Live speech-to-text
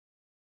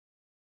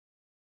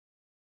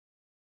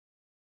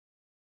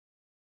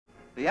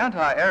The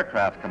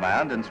Anti-Aircraft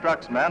Command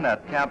instructs men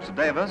at Camps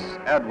Davis,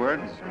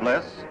 Edwards,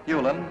 Bliss,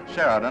 Hewlin,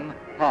 Sheridan,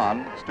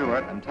 Hahn,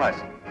 Stewart, and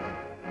Tyson.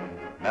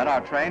 Men are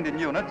trained in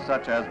units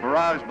such as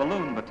barrage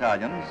balloon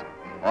battalions,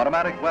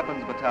 automatic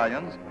weapons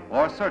battalions,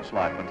 or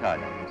searchlight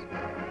battalions.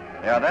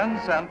 They are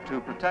then sent to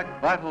protect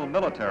vital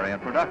military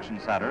and production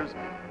centers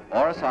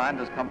or assigned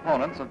as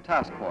components of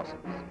task forces.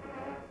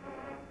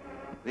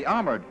 The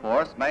Armored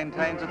Force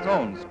maintains its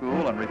own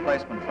school and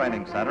replacement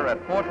training center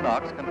at Fort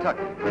Knox,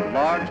 Kentucky, with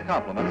large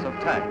complements of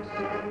tanks.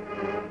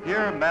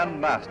 Here, men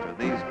master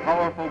these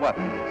powerful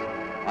weapons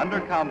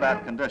under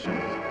combat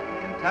conditions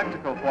in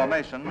tactical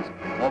formations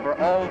over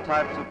all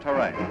types of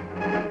terrain.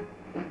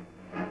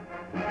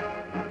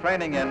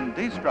 Training in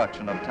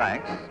destruction of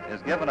tanks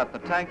is given at the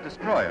Tank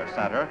Destroyer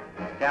Center,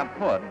 Camp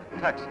Hood,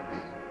 Texas.